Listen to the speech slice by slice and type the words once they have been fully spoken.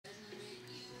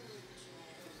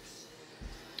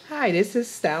Hi, this is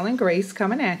Style and Grace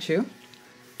coming at you.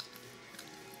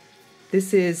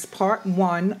 This is part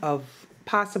one of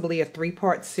possibly a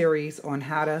three-part series on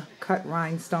how to cut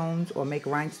rhinestones or make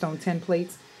rhinestone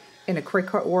templates in a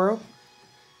cricut world.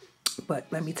 But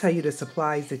let me tell you the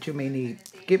supplies that you may need.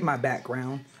 Get my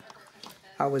background.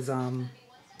 I was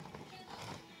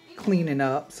cleaning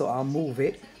up, so I'll move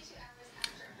it.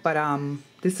 But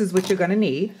this is what you're gonna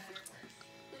need.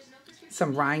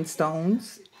 Some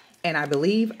rhinestones. And I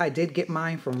believe I did get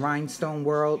mine from Rhinestone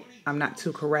World. I'm not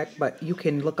too correct, but you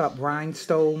can look up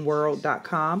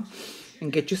rhinestoneworld.com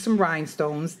and get you some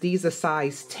rhinestones. These are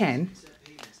size 10.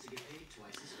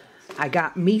 I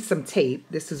got me some tape.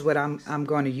 This is what I'm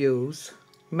going to use.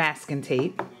 Masking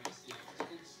tape.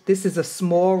 This is a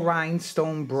small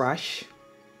rhinestone brush.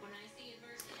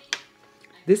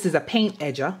 This is a paint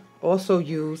edger, also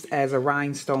used as a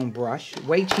rhinestone brush.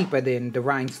 Way cheaper than the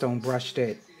rhinestone brush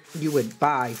that you would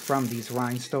buy from these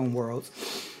Rhinestone Worlds.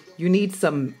 You need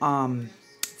some,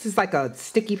 this is like a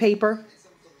sticky paper.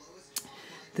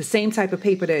 The same type of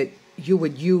paper that you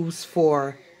would use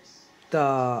for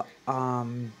the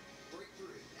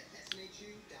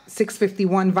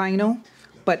 651 vinyl,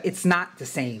 but it's not the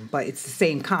same, but it's the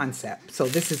same concept. So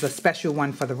this is a special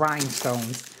one for the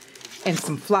rhinestones. And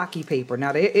some flocky paper.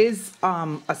 Now there is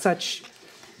a such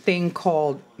thing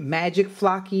called magic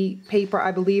flocky paper,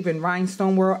 I believe, in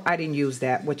Rhinestone World. I didn't use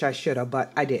that, which I should have,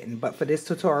 but I didn't. But for this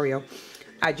tutorial,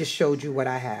 I just showed you what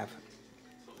I have.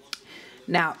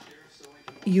 Now,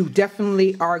 you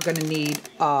definitely are going to need,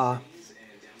 let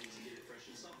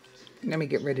me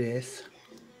get rid of this.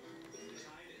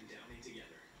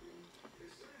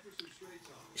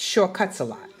 Shortcuts a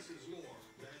lot.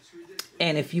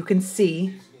 And if you can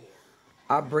see,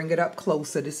 I'll bring it up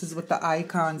closer. This is what the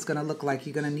icon's going to look like.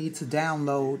 You're going to need to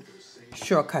download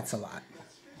Shortcuts a lot.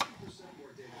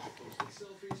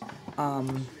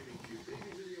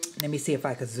 Let me see if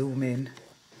I could zoom in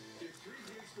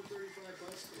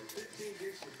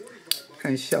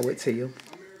and show it to you.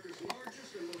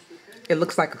 It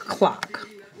looks like a clock.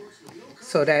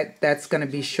 So that's going to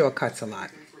be Shortcuts a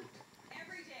lot.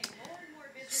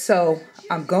 So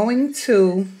I'm going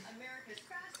to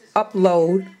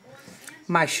upload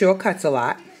my Shortcuts a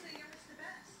lot.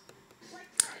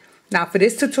 Now for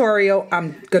this tutorial,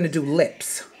 I'm going to do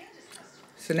lips.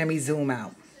 So let me zoom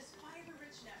out.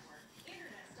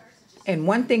 And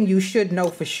one thing you should know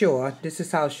for sure, this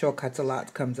is how Shortcuts a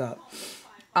lot comes up.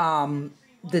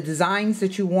 The designs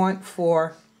that you want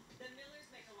for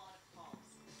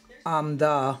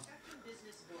the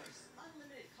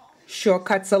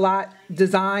Shortcuts a lot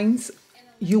designs,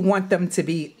 you want them to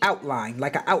be outlined,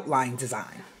 like an outline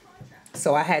design.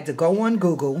 So I had to go on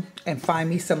Google and find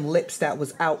me some lips that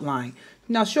was outlined.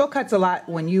 Now, Shortcuts a lot,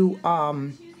 when you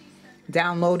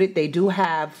download it, they do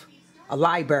have a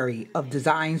library of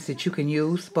designs that you can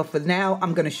use. But for now,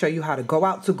 I'm going to show you how to go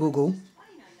out to Google,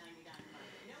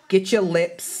 get your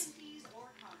lips,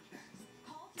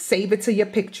 save it to your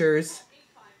pictures,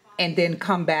 and then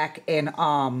come back and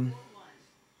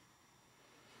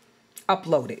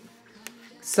upload it.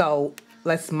 So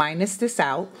let's minus this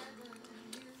out.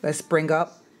 Let's bring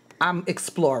up, I'm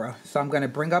Explorer. So I'm going to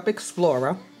bring up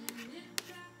Explorer.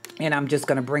 And I'm just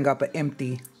going to bring up an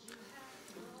empty.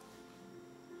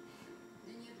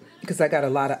 Because I got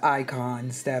a lot of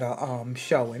icons that are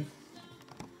showing.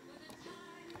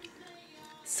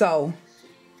 So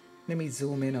let me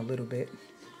zoom in a little bit.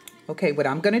 Okay, what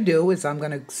I'm going to do is I'm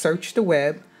going to search the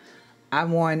web. I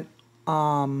want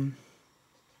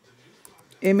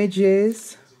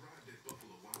images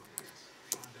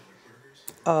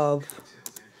of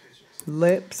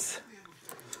lips,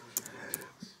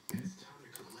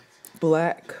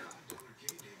 black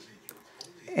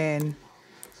and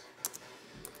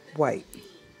white.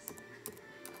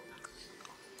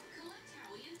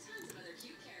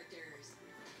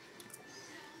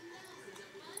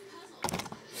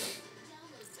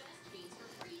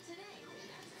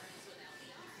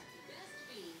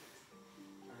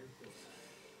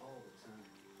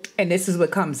 And this is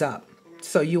what comes up.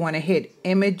 So you want to hit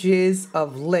images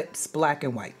of lips, black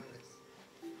and white.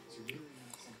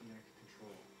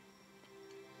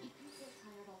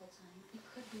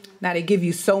 Now they give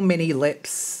you so many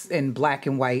lips in black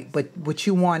and white, but what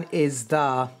you want is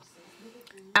the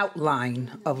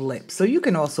outline of lips. So you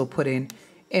can also put in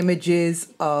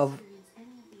images of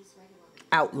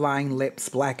outline lips,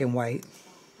 black and white.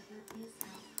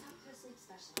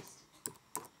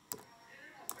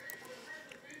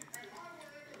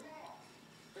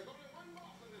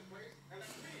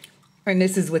 And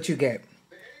this is what you get.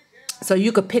 So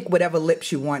you could pick whatever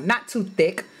lips you want. Not too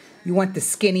thick. You want the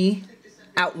skinny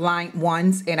outlined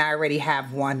ones, and I already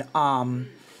have one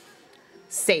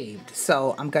saved.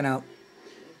 So I'm gonna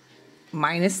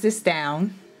minus this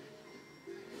down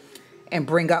and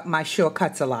bring up my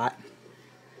shortcuts a lot.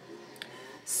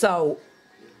 So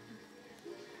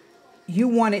you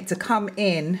want it to come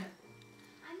in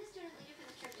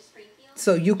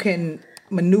so you can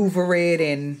maneuver it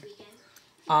and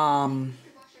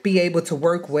be able to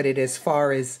work with it as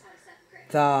far as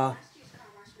the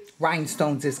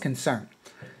rhinestones is concerned.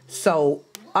 So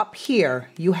up here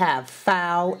you have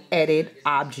file, edit,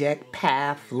 object,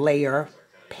 path, layer,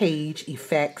 page,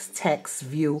 effects, text,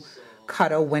 view,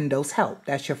 cutter, windows, help.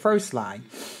 That's your first line.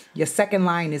 Your second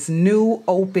line is new,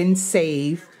 open,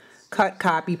 save, cut,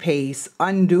 copy, paste,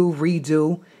 undo,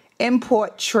 redo,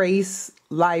 import, trace,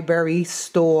 library,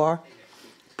 store,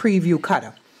 preview,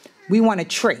 cutter. We want to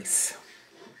trace.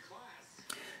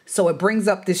 So it brings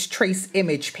up this trace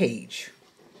image page.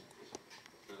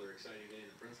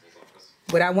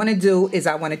 What I want to do is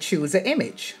I want to choose an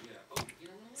image.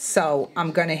 So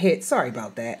I'm going to hit, sorry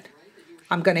about that.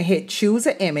 I'm going to hit choose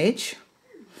an image,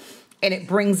 and it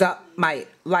brings up my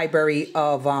library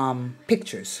of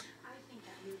pictures.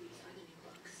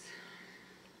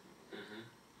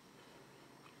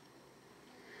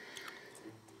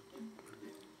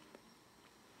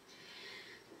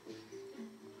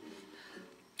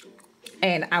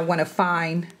 And I want to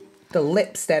find the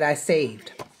lips that I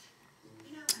saved.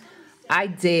 I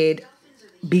did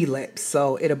bee lips,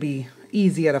 so it'll be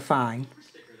easier to find.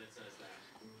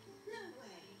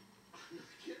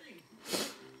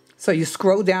 So you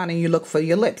scroll down and you look for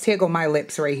your lips. Here go my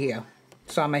lips right here.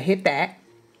 So I'm going to hit that.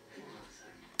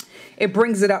 It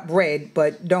brings it up red,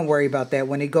 but don't worry about that.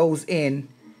 When it goes in,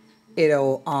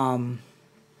 it'll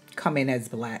come in as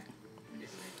black.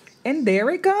 And there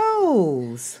it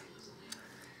goes.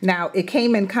 Now, it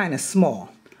came in kind of small.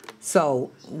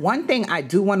 So one thing I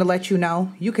do want to let you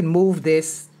know, you can move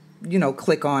this, you know,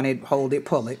 click on it, hold it,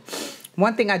 pull it.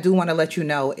 One thing I do want to let you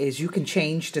know is you can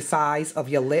change the size of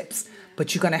your lips,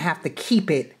 but you're going to have to keep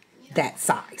it that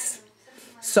size.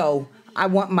 So I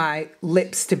want my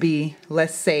lips to be,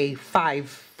 let's say, I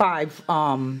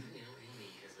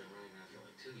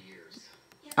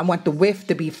want the width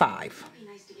to be 5.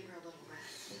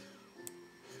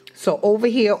 So over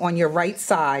here on your right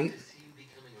side,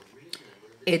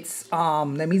 it's,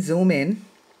 let me zoom in.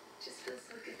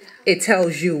 It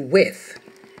tells you width.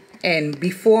 And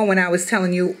before, when I was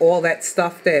telling you all that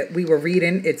stuff that we were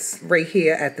reading, it's right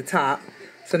here at the top.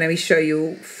 So let me show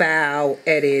you file,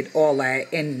 edit, all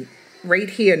that. And right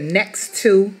here next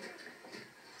to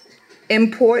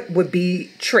import would be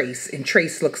trace. And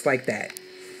trace looks like that.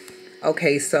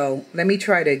 Okay, so let me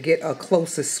try to get a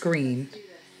closer screen.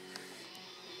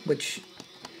 Which,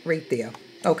 right there.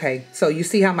 Okay, so you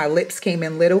see how my lips came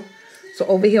in little? So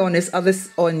over here on this other,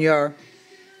 on your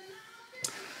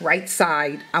right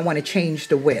side, I want to change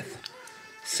the width.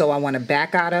 So I want to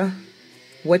back out of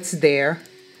what's there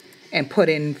and put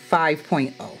in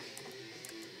 5.0.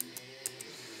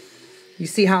 You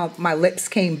see how my lips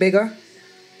came bigger?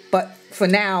 But for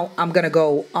now, I'm going to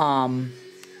go,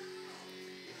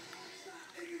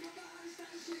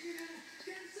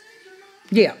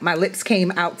 yeah, my lips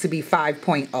came out to be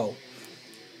 5.0.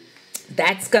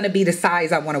 That's going to be the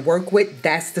size I want to work with.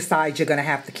 That's the size you're going to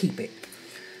have to keep it.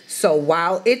 So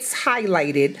while it's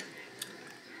highlighted,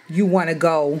 you want to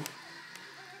go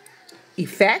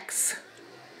effects,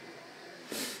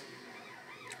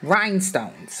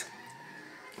 rhinestones,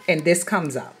 and this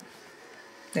comes up.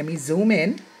 Let me zoom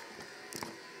in.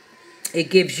 It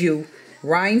gives you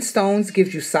rhinestones,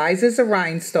 gives you sizes of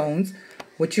rhinestones.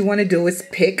 What you want to do is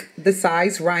pick the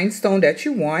size rhinestone that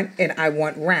you want, and I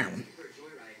want round.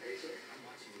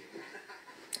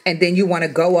 And then you want to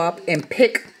go up and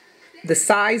pick the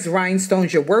size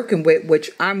rhinestones you're working with,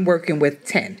 which I'm working with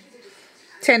 10.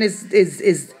 10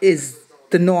 is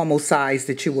the normal size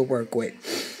that you will work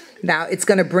with. Now it's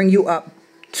going to bring you up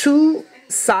 2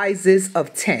 sizes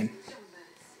of 10.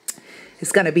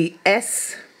 It's going to be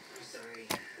S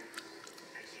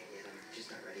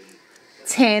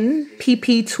 10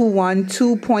 PP21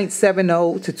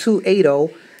 2.70 to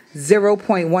 280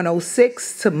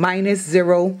 0.106 to minus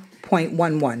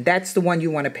 0.11. That's the one you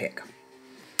want to pick.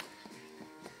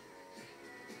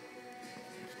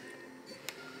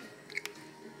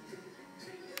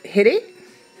 Hit it.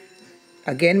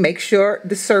 Again, make sure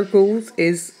the circles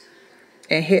is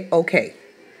and hit OK.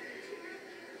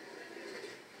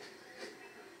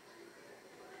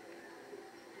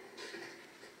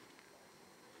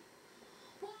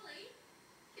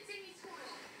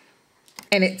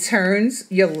 And it turns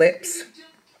your lips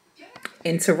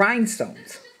into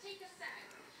rhinestones.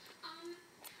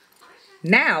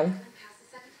 Now,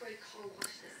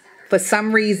 for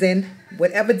some reason,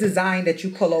 whatever design that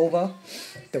you pull over,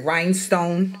 the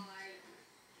rhinestone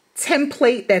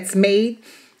template that's made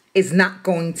is not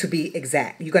going to be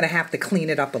exact. You're going to have to clean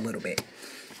it up a little bit.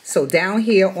 So down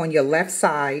here on your left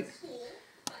side,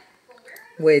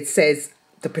 where it says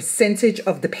the percentage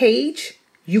of the page,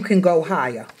 you can go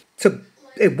higher.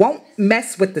 It won't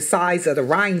mess with the size of the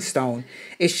rhinestone.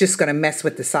 It's just going to mess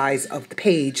with the size of the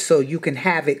page, so you can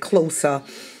have it closer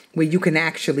where you can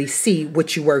actually see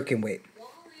what you're working with.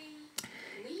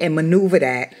 And maneuver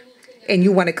that. And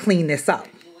you want to clean this up.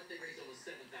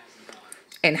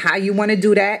 And how you want to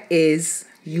do that is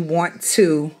you want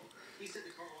to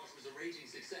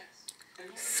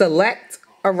select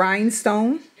a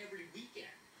rhinestone.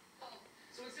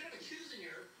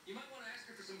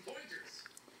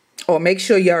 Or make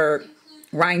sure your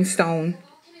rhinestone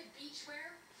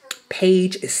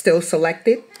page is still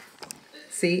selected.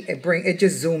 See, it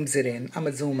just zooms it in. I'm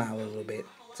gonna zoom out a little bit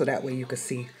so that way you can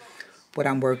see what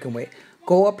I'm working with.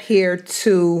 Go up here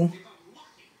to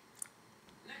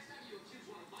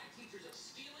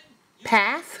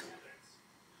path,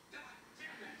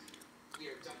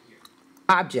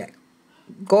 object.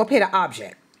 Go up here to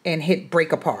object and hit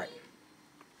break apart.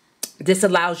 This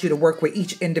allows you to work with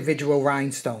each individual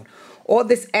rhinestone. All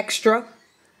this extra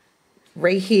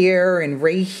right here and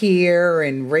right here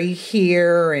and right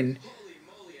here and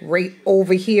right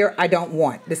over here, I don't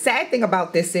want. The sad thing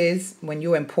about this is when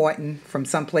you're importing from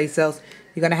someplace else,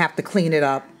 you're going to have to clean it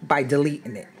up by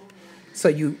deleting it. So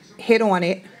you hit on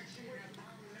it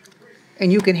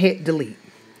and you can hit delete.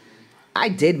 I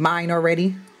did mine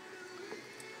already.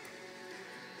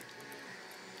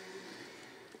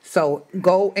 So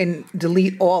go and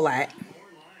delete all that.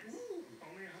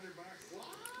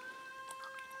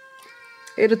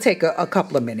 It'll take a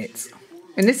couple of minutes.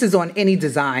 And this is on any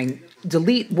design.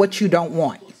 Delete what you don't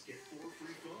want.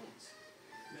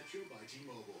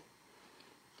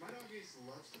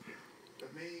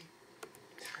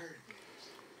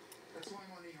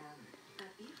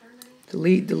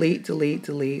 Delete, delete, delete,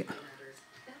 delete.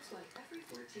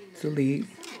 Delete.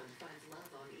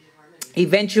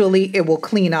 Eventually, it will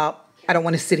clean up. I don't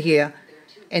want to sit here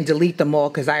and delete them all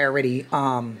because I already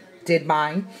did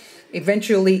mine.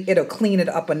 Eventually, it'll clean it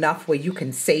up enough where you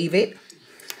can save it.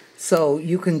 So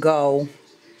you can go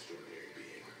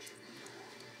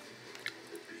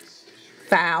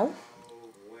File.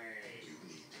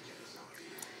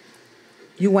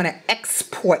 You want to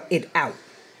export it out.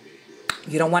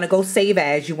 You don't want to go save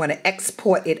as. You want to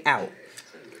export it out.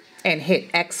 And hit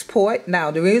export.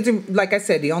 Now, the reason, like I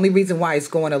said, the only reason why it's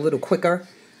going a little quicker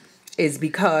is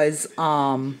because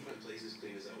I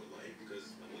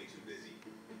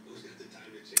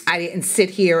didn't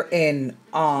sit here and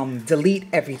delete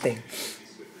everything.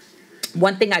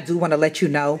 One thing I do want to let you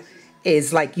know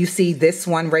is, like, you see this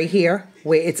one right here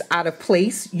where it's out of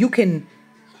place. You can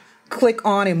click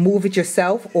on and move it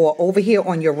yourself, or over here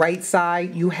on your right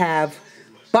side you have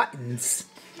buttons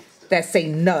that say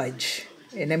nudge.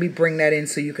 And let me bring that in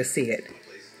so you can see it.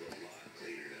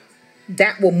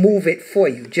 That will move it for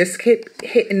you. Just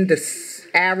hitting the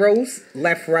arrows,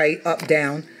 left, right, up,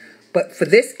 down. But for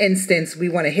this instance, we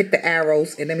want to hit the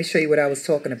arrows. And let me show you what I was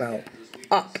talking about.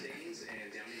 Up.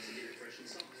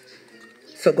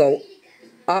 So go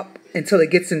up until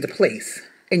it gets into place.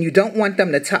 And you don't want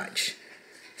them to touch.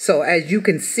 So as you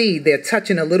can see, they're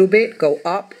touching a little bit. Go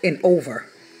up and over.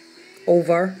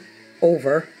 Over,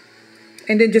 over.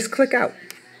 And then just click out.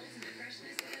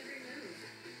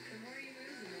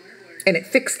 And it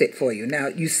fixed it for you. Now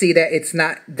you see that it's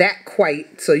not that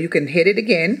quite, so you can hit it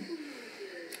again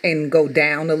and go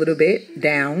down a little bit,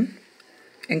 down,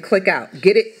 and click out.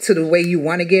 Get it to the way you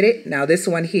want to get it. Now this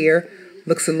one here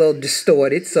looks a little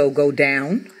distorted, so go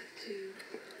down,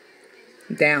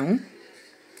 down,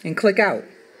 and click out.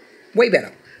 Way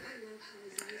better.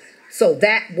 So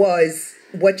that was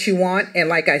what you want, and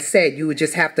like I said, you would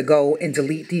just have to go and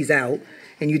delete these out,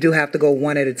 and you do have to go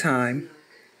one at a time.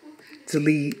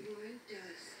 Delete,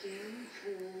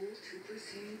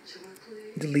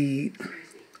 delete,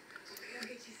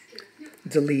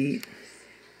 delete,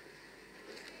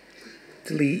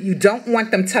 delete. You don't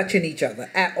want them touching each other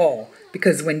at all,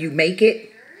 because when you make it,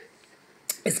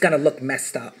 it's going to look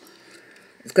messed up.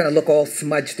 It's going to look all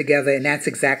smudged together, and that's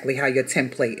exactly how your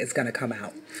template is going to come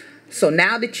out. So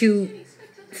now that you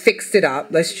fixed it up,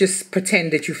 let's just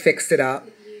pretend that you fixed it up.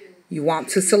 You want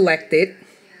to select it.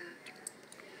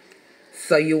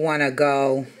 So you want to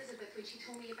go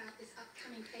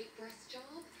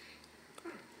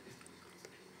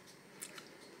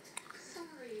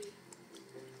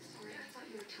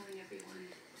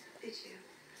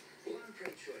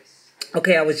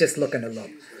Okay, I was just looking to look.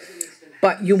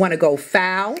 But you want to go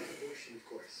File,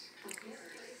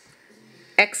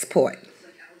 Export.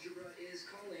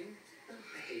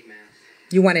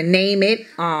 You want to name it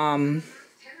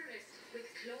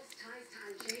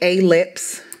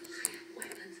Ellipse.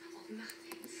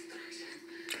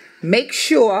 Make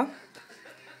sure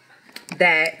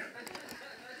that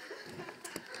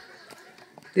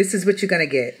this is what you're going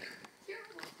to get.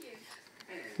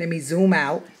 Let me zoom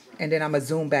out, and then I'm going to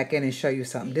zoom back in and show you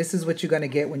something. This is what you're going to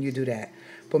get when you do that.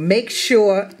 But make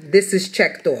sure this is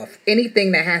checked off.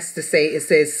 Anything that has to say, it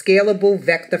says Scalable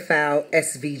Vector File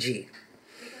SVG.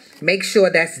 Make sure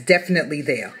that's definitely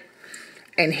there.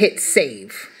 And hit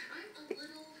Save.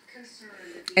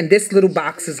 And this little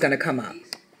box is going to come up.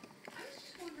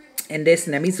 And this,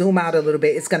 let me zoom out a little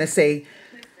bit. It's going to say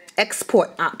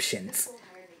Export Options.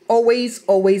 Always,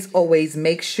 always, always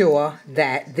make sure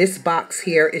that this box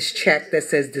here is checked that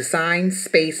says Design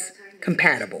Space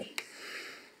Compatible.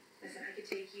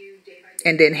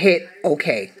 And then hit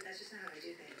OK.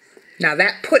 Now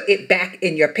that put it back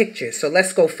in your picture. So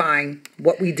let's go find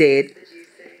what we did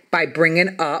by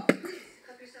bringing up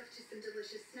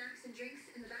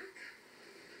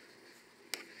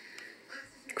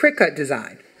Cricut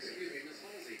Design.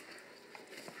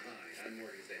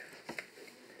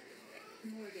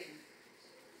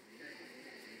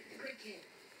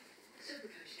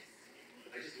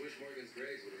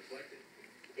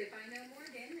 If I know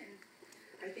Morgan, and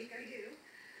I think I do,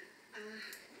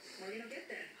 Morgan will get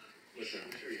there. Listen,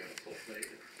 I'm sure you have a full plate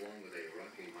along with a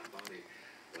rocking my body,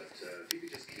 but if you could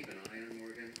just keep an eye on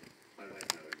Morgan, my wife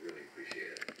and I would really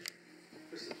appreciate it.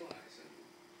 For supplies and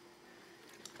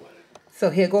whatever.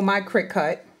 So here go my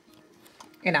Cricut,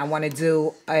 and I want to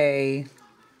do a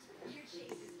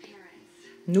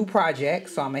new project,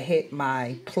 so I'm going to hit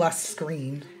my plus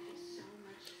screen.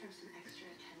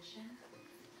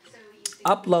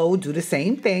 Upload, do the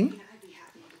same thing.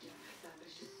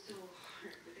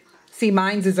 See,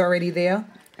 mine's is already there.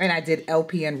 And I did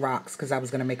LPN Rocks because I was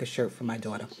going to make a shirt for my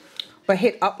daughter. But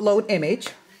hit Upload Image.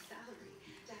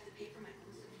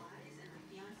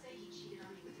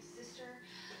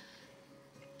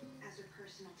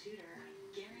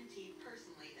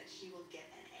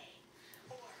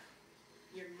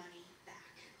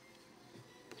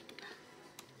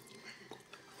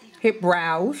 Hit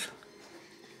Browse.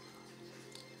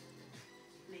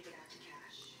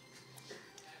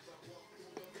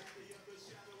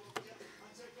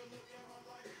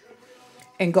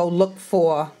 And go look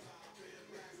for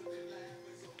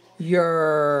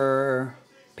your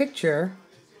picture,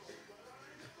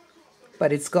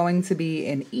 but it's going to be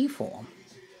in E form,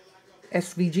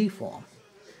 SVG form.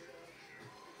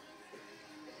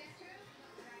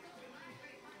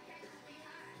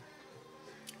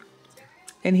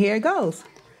 And here it goes.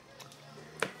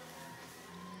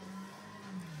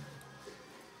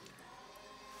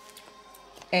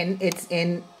 And it's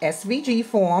in SVG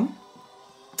form.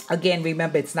 Again,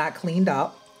 remember, it's not cleaned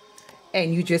up.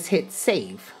 And you just hit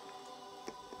Save.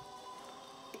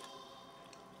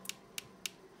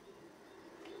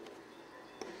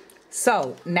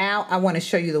 So now I want to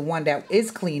show you the one that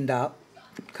is cleaned up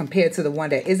compared to the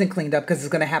one that isn't cleaned up, because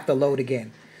it's going to have to load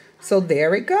again. So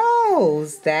there it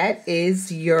goes. That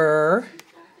is your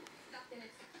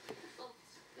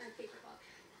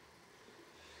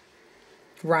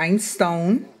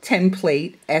rhinestone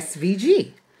template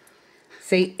SVG.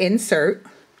 Say Insert.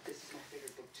 This is my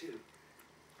favorite book too.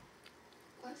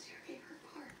 What's your favorite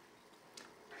part?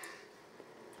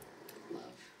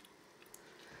 Love.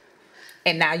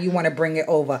 And now you want to bring it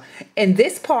over. And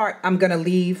this part I'm going to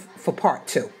leave for part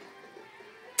 2.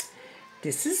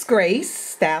 This is Grace,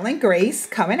 Styling Grace,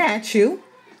 coming at you.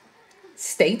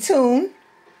 Stay tuned.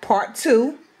 Part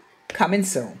 2 coming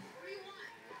soon.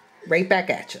 Right back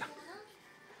at you.